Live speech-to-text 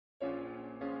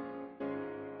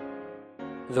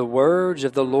The words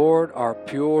of the Lord are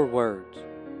pure words,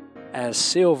 as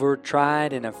silver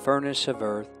tried in a furnace of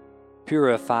earth,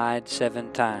 purified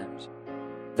 7 times.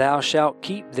 Thou shalt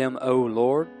keep them, O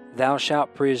Lord, thou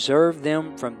shalt preserve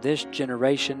them from this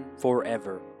generation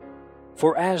forever.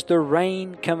 For as the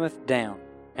rain cometh down,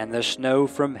 and the snow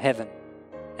from heaven,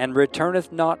 and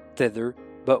returneth not thither,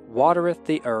 but watereth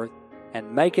the earth,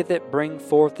 and maketh it bring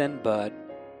forth and bud,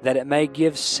 that it may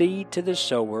give seed to the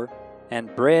sower,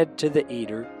 and bread to the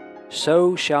eater,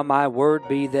 so shall my word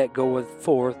be that goeth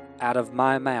forth out of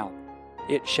my mouth.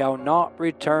 It shall not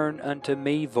return unto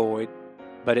me void,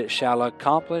 but it shall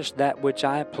accomplish that which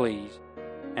I please,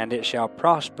 and it shall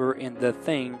prosper in the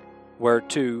thing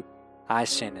whereto I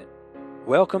sent it.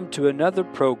 Welcome to another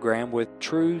program with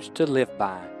Truths to Live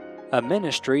By, a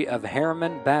ministry of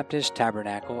Harriman Baptist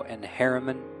Tabernacle in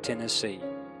Harriman, Tennessee.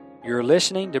 You're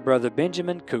listening to Brother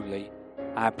Benjamin Cooley.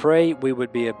 I pray we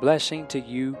would be a blessing to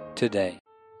you today.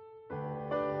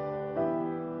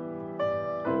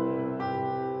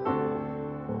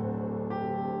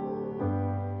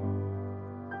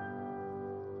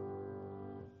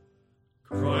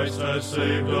 Christ has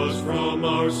saved us from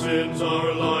our sins,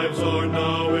 our lives are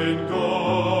now in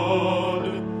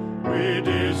God. We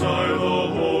desire the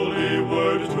holy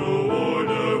word to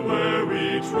order where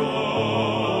we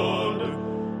trod.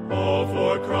 All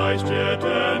for Christ, yet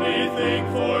anything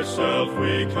for self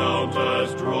we count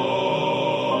as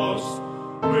dross.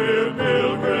 We're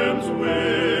pilgrims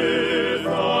with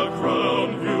a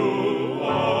crown view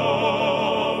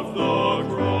of the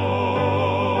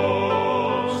cross.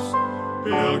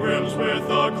 Pilgrims with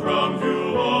a crown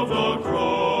view of the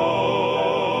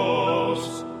cross.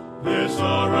 This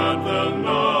our anthem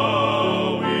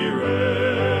now we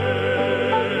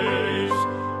raise.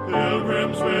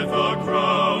 Pilgrims with a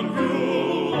crown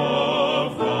view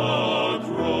of the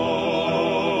cross.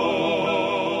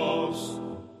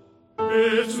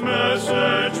 Its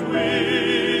message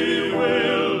we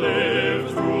will live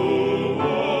through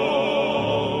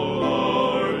all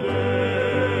our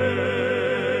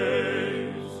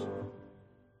days.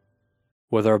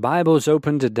 With our Bibles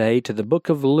open today to the book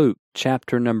of Luke,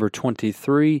 chapter number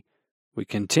 23, we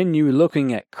continue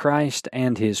looking at Christ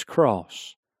and His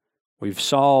cross. We've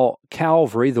saw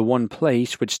Calvary, the one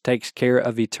place which takes care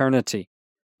of eternity.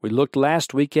 We looked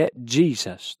last week at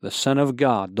Jesus, the Son of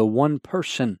God, the one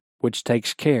person which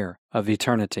takes care of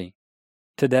eternity.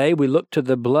 Today we look to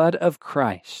the blood of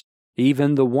Christ,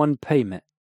 even the one payment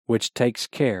which takes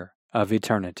care of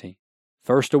eternity.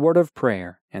 First a word of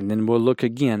prayer, and then we'll look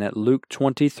again at Luke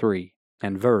 23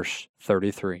 and verse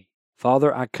 33.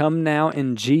 Father, I come now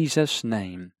in Jesus'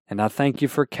 name, and I thank you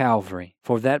for Calvary,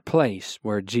 for that place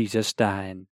where Jesus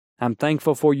died. I'm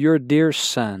thankful for your dear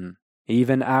Son,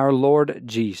 even our Lord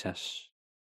Jesus.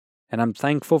 And I'm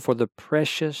thankful for the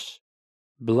precious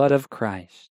blood of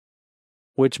Christ,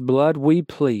 which blood we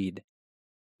plead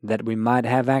that we might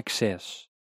have access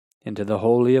into the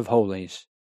Holy of Holies,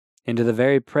 into the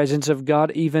very presence of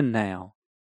God even now.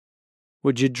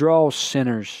 Would you draw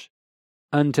sinners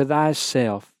unto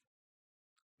thyself?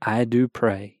 I do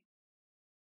pray.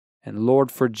 And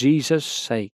Lord, for Jesus'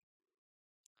 sake,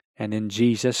 and in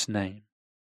Jesus' name,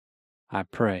 I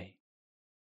pray.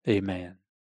 Amen.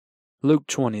 Luke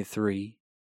 23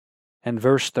 and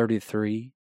verse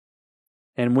 33.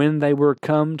 And when they were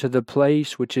come to the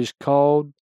place which is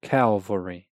called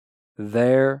Calvary,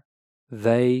 there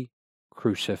they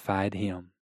crucified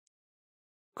him.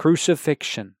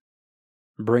 Crucifixion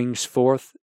brings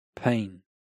forth pain.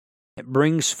 It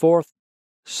brings forth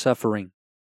suffering.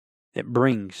 It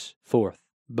brings forth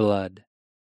blood.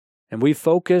 And we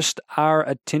focused our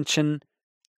attention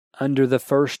under the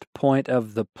first point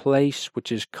of the place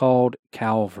which is called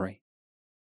Calvary.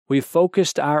 We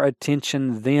focused our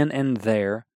attention then and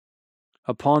there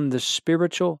upon the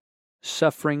spiritual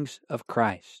sufferings of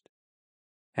Christ,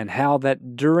 and how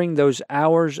that during those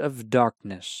hours of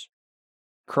darkness,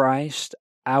 Christ,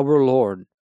 our Lord,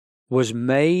 was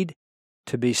made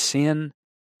to be sin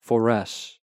for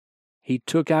us. He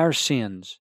took our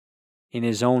sins in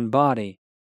His own body,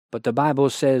 but the Bible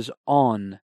says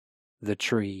on the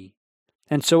tree.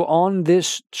 And so on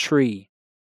this tree,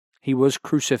 He was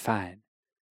crucified.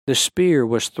 The spear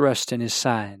was thrust in His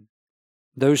side.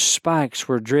 Those spikes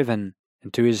were driven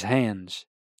into His hands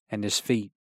and His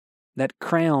feet. That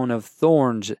crown of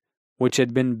thorns which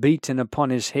had been beaten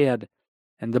upon His head,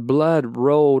 and the blood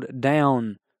rolled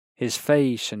down His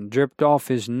face and dripped off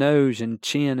His nose and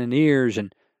chin and ears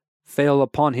and fell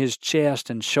upon His chest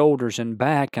and shoulders and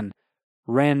back and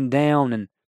ran down and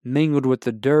mingled with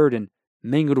the dirt and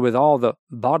mingled with all the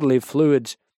bodily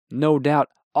fluids, no doubt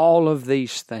all of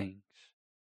these things.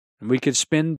 And we could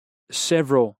spend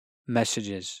several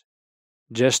messages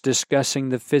just discussing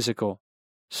the physical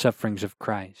sufferings of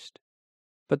Christ.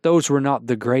 But those were not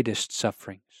the greatest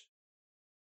sufferings.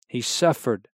 He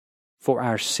suffered for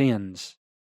our sins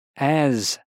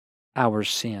as our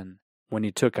sin when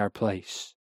He took our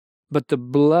place. But the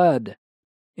blood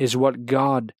is what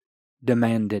God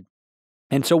demanded.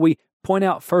 And so we point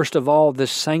out first of all the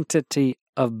sanctity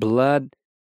of blood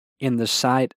in the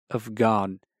sight of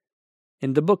God.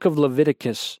 In the book of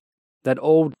Leviticus, that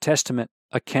Old Testament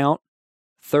account,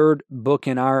 third book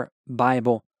in our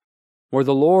Bible, where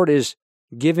the Lord is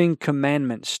giving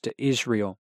commandments to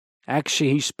Israel.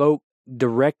 Actually, He spoke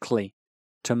directly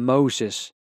to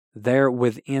Moses there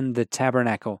within the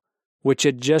tabernacle, which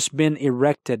had just been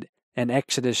erected in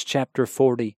Exodus chapter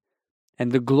 40.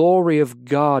 And the glory of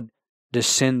God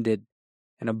descended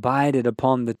and abided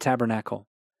upon the tabernacle.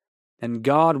 And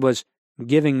God was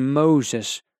giving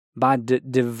Moses, by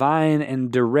divine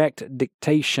and direct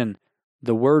dictation,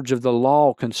 the words of the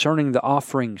law concerning the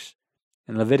offerings.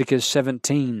 In Leviticus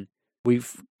 17,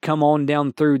 we've come on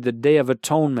down through the Day of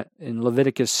Atonement in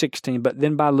Leviticus 16, but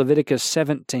then by Leviticus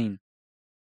 17,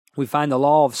 we find the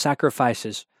law of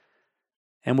sacrifices.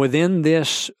 And within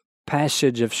this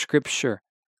passage of Scripture,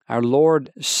 our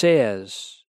Lord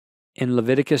says in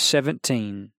Leviticus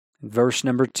 17, verse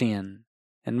number 10,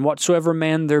 "And whatsoever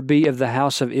man there be of the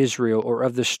house of Israel, or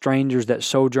of the strangers that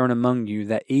sojourn among you,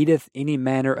 that eateth any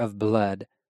manner of blood,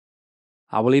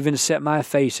 I will even set my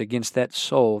face against that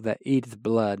soul that eateth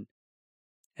blood,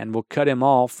 and will cut him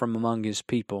off from among his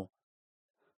people.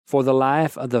 For the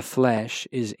life of the flesh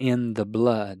is in the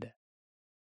blood,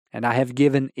 and I have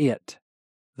given it,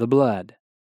 the blood,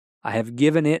 I have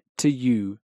given it to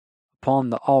you upon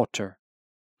the altar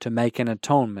to make an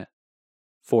atonement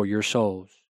for your souls.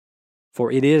 For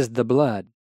it is the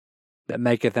blood that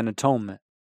maketh an atonement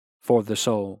for the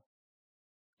soul."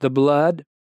 The blood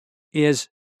is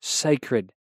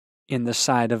sacred in the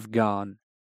sight of God.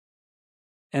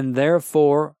 And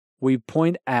therefore we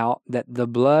point out that the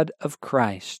blood of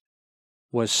Christ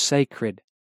was sacred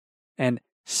and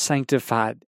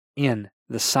sanctified in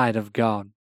the sight of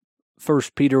God.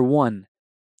 1 Peter 1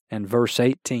 and verse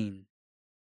 18.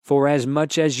 "For as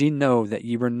much as ye know that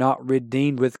ye were not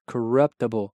redeemed with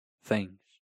corruptible things,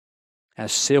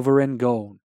 as silver and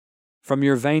gold, from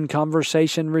your vain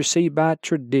conversation received by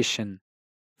tradition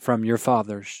from your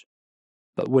fathers,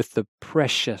 but with the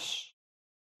precious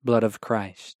blood of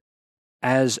Christ,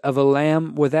 as of a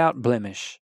lamb without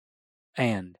blemish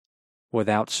and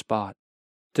without spot."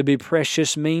 To be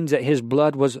precious means that His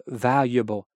blood was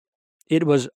valuable, it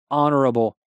was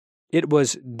honorable, it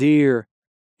was dear,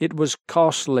 it was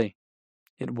costly,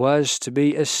 it was to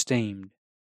be esteemed,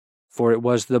 for it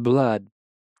was the blood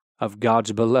of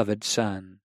God's beloved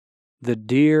Son. The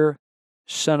dear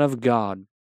Son of God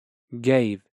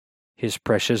gave His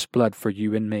precious blood for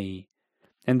you and me.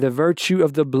 And the virtue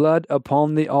of the blood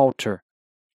upon the altar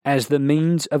as the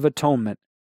means of atonement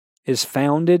is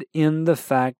founded in the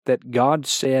fact that God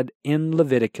said in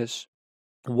Leviticus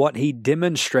what He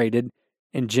demonstrated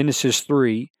in Genesis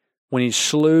 3 when He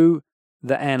slew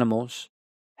the animals,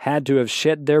 had to have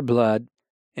shed their blood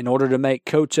in order to make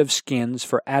coats of skins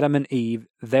for Adam and Eve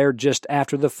there just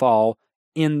after the fall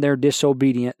in their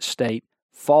disobedient state,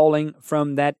 falling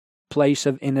from that place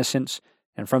of innocence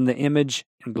and from the image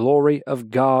and glory of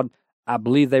God. I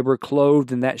believe they were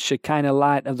clothed in that Shekinah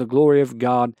light of the glory of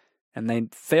God, and they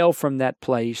fell from that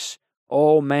place.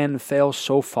 Oh, man fell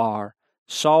so far,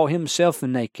 saw himself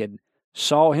naked,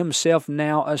 saw himself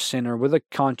now a sinner with a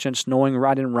conscience knowing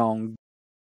right and wrong.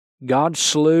 God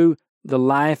slew the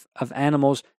life of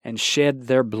animals and shed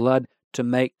their blood to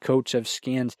make coats of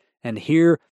skins. And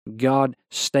here God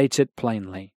states it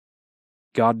plainly.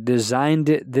 God designed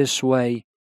it this way.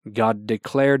 God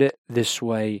declared it this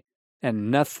way. And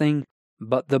nothing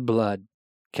but the blood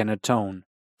can atone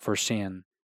for sin.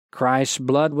 Christ's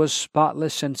blood was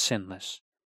spotless and sinless.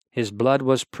 His blood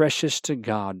was precious to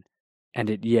God, and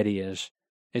it yet is.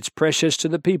 It's precious to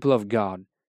the people of God.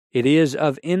 It is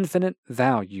of infinite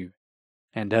value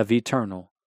and of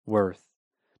eternal worth.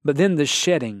 But then the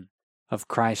shedding of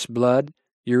Christ's blood.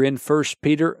 You're in 1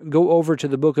 Peter. Go over to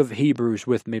the book of Hebrews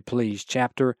with me, please,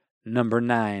 chapter number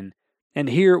 9. And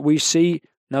here we see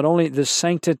not only the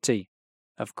sanctity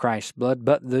of Christ's blood,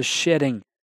 but the shedding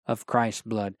of Christ's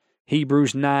blood.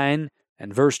 Hebrews 9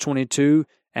 and verse 22,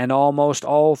 "And almost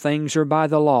all things are by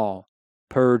the law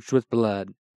purged with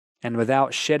blood, and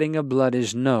without shedding of blood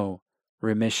is no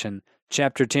remission."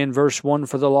 Chapter 10, verse 1,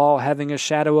 "For the law, having a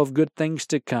shadow of good things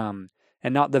to come,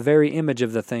 and not the very image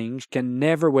of the things, can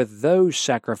never with those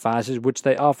sacrifices which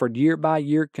they offered year by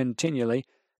year continually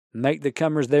make the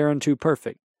comers thereunto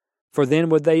perfect. for then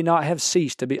would they not have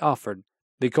ceased to be offered,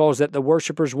 because that the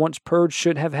worshippers once purged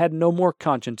should have had no more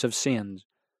conscience of sins.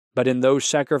 But in those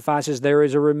sacrifices there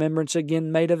is a remembrance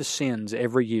again made of sins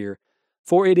every year.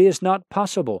 For it is not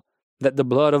possible that the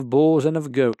blood of bulls and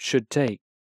of goats should take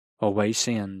away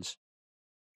sins.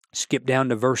 Skip down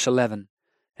to verse 11.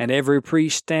 And every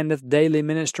priest standeth daily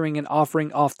ministering and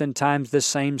offering oftentimes the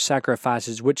same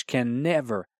sacrifices, which can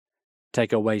never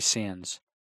take away sins.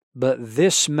 But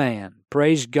this man,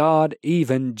 praise God,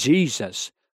 even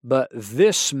Jesus, but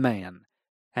this man,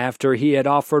 after he had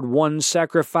offered one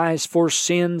sacrifice for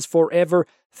sins forever,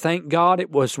 thank God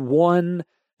it was one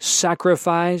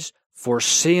sacrifice for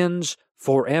sins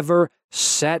forever,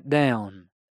 sat down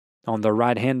on the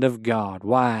right hand of God.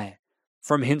 Why?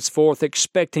 From henceforth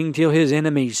expecting till his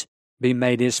enemies be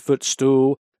made his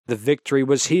footstool. The victory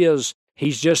was his.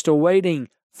 He's just awaiting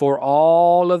for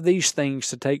all of these things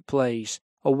to take place,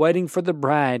 awaiting for the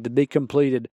bride to be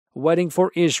completed, waiting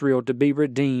for Israel to be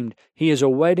redeemed. He is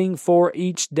awaiting for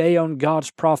each day on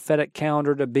God's prophetic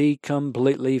calendar to be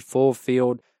completely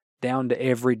fulfilled, down to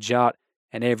every jot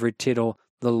and every tittle.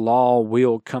 The law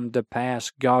will come to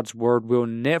pass. God's word will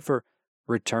never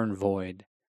return void,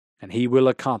 and he will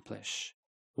accomplish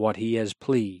what he is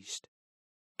pleased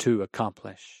to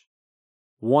accomplish.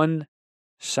 One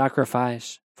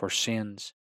sacrifice for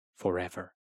sins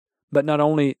forever. But not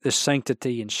only the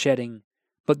sanctity and shedding,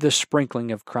 but the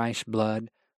sprinkling of Christ's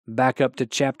blood. Back up to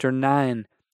chapter 9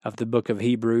 of the book of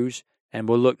Hebrews, and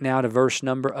we'll look now to verse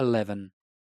number 11.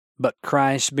 But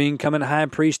Christ, being come an high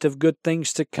priest of good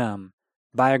things to come,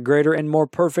 by a greater and more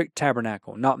perfect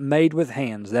tabernacle, not made with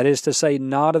hands, that is to say,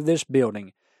 not of this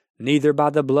building, neither by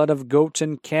the blood of goats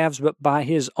and calves, but by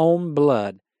his own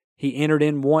blood, he entered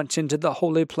in once into the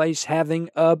holy place, having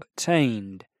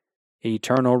obtained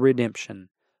eternal redemption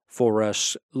for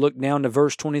us. Look down to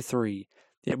verse 23.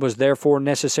 It was therefore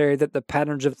necessary that the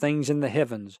patterns of things in the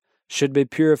heavens should be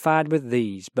purified with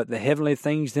these, but the heavenly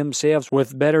things themselves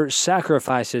with better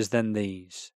sacrifices than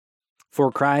these.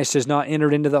 For Christ has not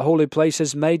entered into the holy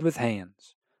places made with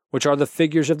hands, which are the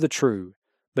figures of the true,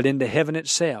 but into heaven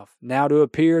itself, now to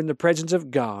appear in the presence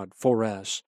of God for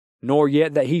us, nor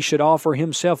yet that he should offer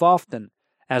himself often,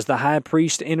 as the high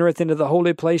priest entereth into the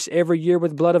holy place every year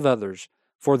with blood of others.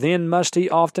 For then must he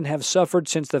often have suffered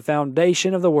since the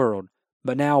foundation of the world.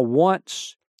 But now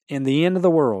once, in the end of the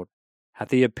world,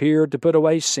 hath he appeared to put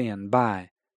away sin by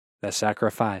the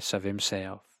sacrifice of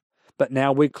himself. But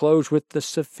now we close with the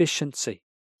sufficiency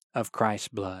of Christ's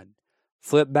blood.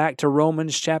 Flip back to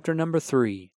Romans chapter number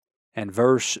 3 and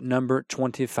verse number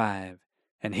 25.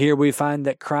 And here we find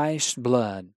that Christ's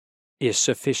blood is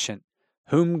sufficient,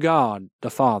 whom God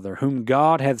the Father, whom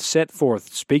God hath set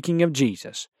forth, speaking of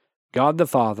Jesus, God the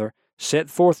Father set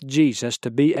forth Jesus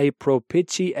to be a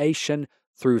propitiation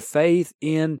through faith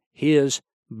in his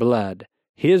blood.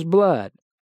 His blood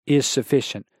is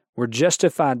sufficient. We're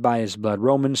justified by his blood.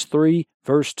 Romans 3,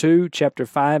 verse 2, chapter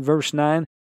 5, verse 9.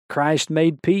 Christ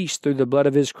made peace through the blood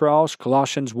of his cross.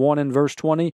 Colossians 1 and verse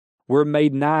 20. We're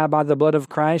made nigh by the blood of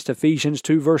Christ. Ephesians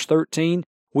 2, verse 13.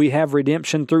 We have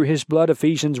redemption through his blood.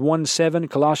 Ephesians 1, 7,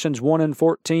 Colossians 1 and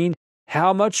 14.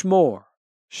 How much more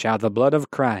shall the blood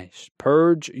of Christ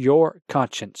purge your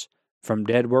conscience from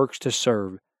dead works to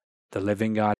serve the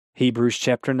living God? Hebrews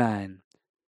chapter 9.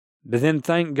 But then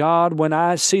thank God, when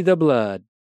I see the blood,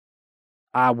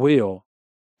 I will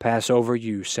pass over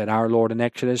you, said our Lord in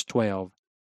Exodus 12,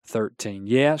 13.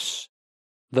 Yes,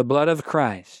 the blood of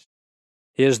Christ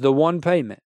is the one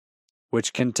payment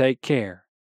which can take care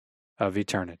of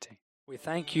eternity. We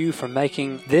thank you for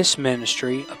making this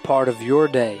ministry a part of your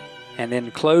day. And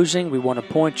in closing, we want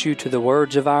to point you to the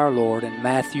words of our Lord in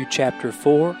Matthew chapter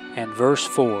 4 and verse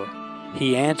 4.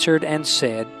 He answered and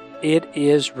said, It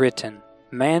is written,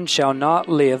 Man shall not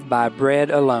live by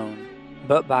bread alone,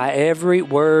 but by every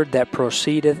word that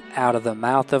proceedeth out of the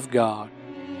mouth of God.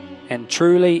 And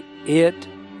truly it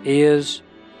is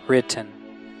written.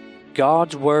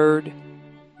 God's word,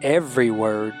 every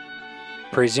word,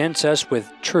 presents us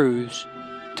with truths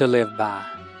to live by.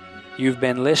 You've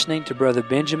been listening to Brother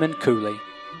Benjamin Cooley.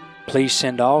 Please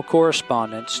send all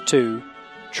correspondence to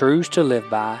Truths to Live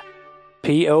By,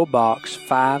 P.O. Box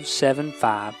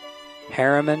 575,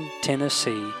 Harriman,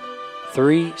 Tennessee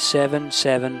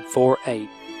 37748.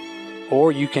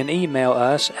 Or you can email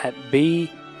us at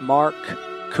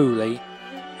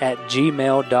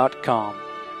bmarkcooley@gmail.com.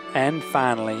 And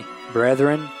finally,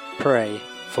 brethren, pray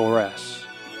for us.